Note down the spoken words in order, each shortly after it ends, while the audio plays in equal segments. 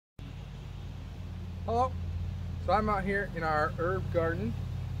Hello. So I'm out here in our herb garden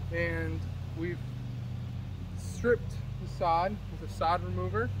and we've stripped the sod with a sod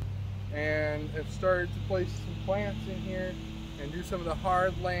remover and have started to place some plants in here and do some of the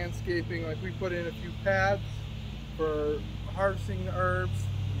hard landscaping. Like we put in a few paths for harvesting the herbs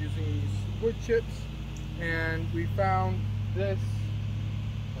using these wood chips, and we found this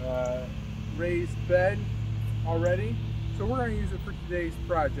raised bed already. So we're going to use it for today's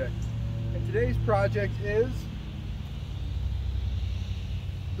project. And today's project is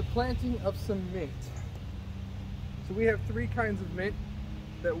the planting of some mint. So we have three kinds of mint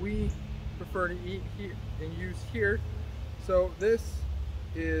that we prefer to eat here and use here. So this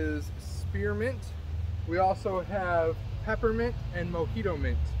is spearmint. We also have peppermint and mojito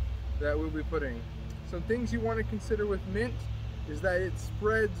mint that we'll be putting. Some things you want to consider with mint is that it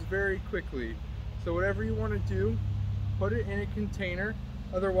spreads very quickly. So whatever you want to do, put it in a container.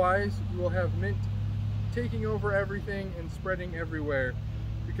 Otherwise, you will have mint taking over everything and spreading everywhere.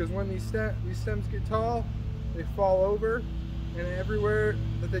 Because when these stems get tall, they fall over, and everywhere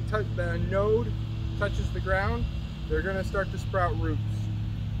that they touch, the node touches the ground, they're going to start to sprout roots.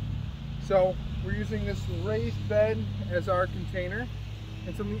 So we're using this raised bed as our container.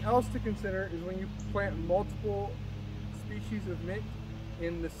 And something else to consider is when you plant multiple species of mint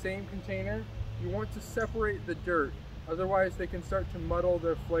in the same container, you want to separate the dirt. Otherwise, they can start to muddle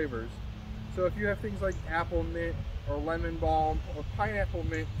their flavors. So if you have things like apple mint or lemon balm or pineapple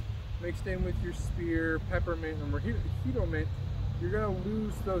mint mixed in with your spear, peppermint, or mojito mint, you're going to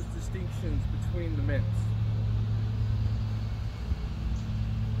lose those distinctions between the mints.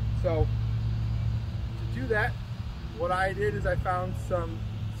 So to do that, what I did is I found some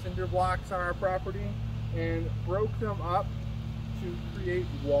cinder blocks on our property and broke them up to create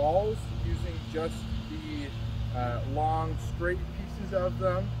walls using just the long straight pieces of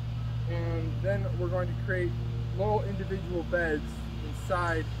them, and then we're going to create little individual beds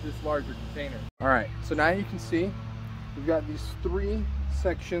inside this larger container. Alright, so now you can see we've got these three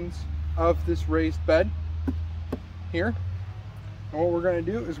sections of this raised bed here, and what we're going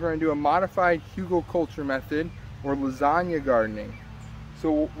to do is we're going to do a modified hugelkultur method or lasagna gardening.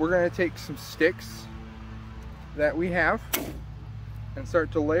 So we're going to take some sticks that we have and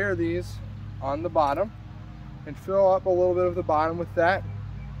start to layer these on the bottom and fill up a little bit of the bottom with that.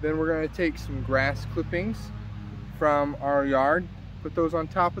 Then we're going to take some grass clippings from our yard, put those on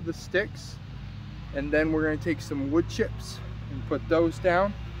top of the sticks, and then we're going to take some wood chips and put those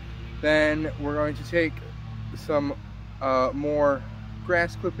down. Then we're going to take some more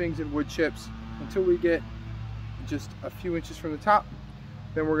grass clippings and wood chips until we get just a few inches from the top.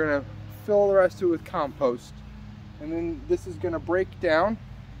 Then we're going to fill the rest of it with compost, and then this is going to break down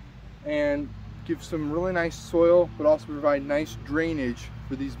and give some really nice soil, but also provide nice drainage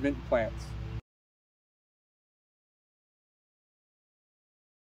for these mint plants.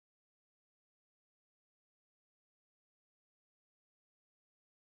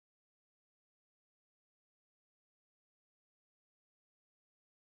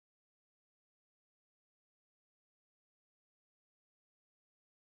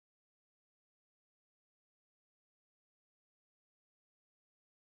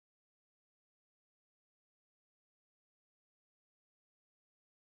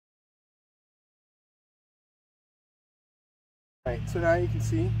 Alright, so now you can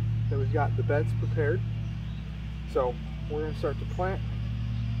see that we've got the beds prepared. So we're going to start to plant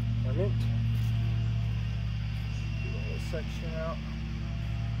our mint. Do a little section out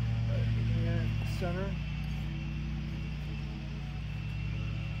right here in the center.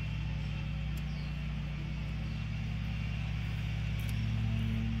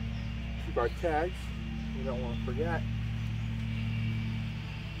 Keep our tags, we don't want to forget.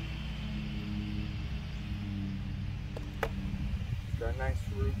 Got nice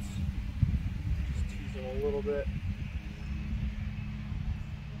roots. Just tease them a little bit.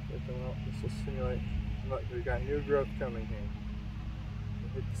 Get them out. This will simulate. Look, we've got new growth coming here.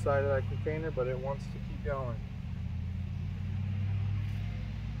 We'll hit the side of that container, but it wants to keep going.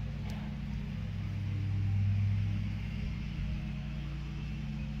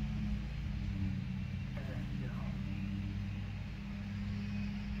 There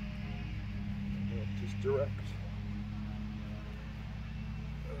we go. Just direct.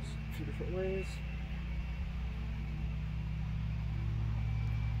 A few different ways.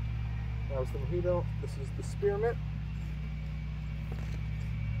 That was the mojito. This is the spearmint.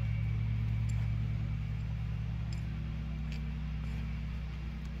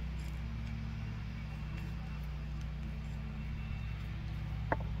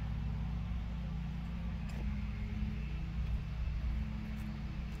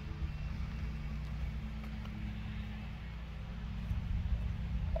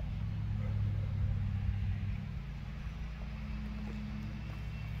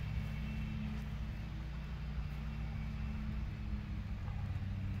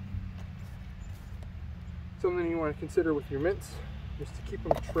 something you want to consider with your mints is to keep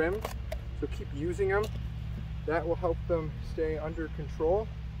them trimmed. So keep using them. That will help them stay under control.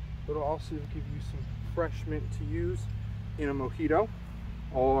 It'll also give you some fresh mint to use in a mojito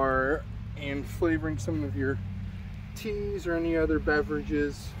or in flavoring some of your teas or any other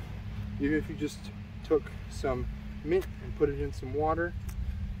beverages. Even if you just took some mint and put it in some water,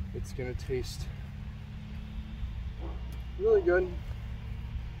 it's going to taste really good.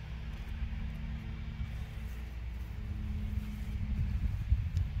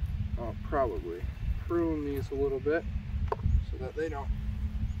 I'll probably prune these a little bit so that they don't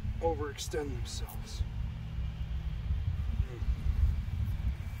overextend themselves.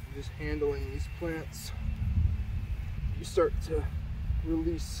 Just handling these plants, you start to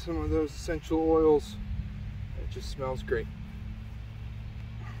release some of those essential oils. It just smells great.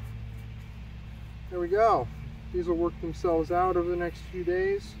 There we go. These will work themselves out over the next few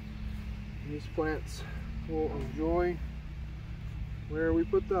days. And these plants will enjoy where we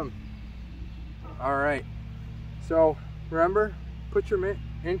put them. All right, so remember, put your mint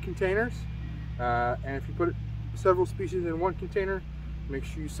in containers, and if you put several species in one container, make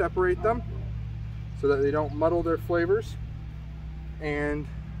sure you separate them so that they don't muddle their flavors. And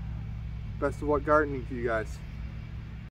best of luck gardening to you guys.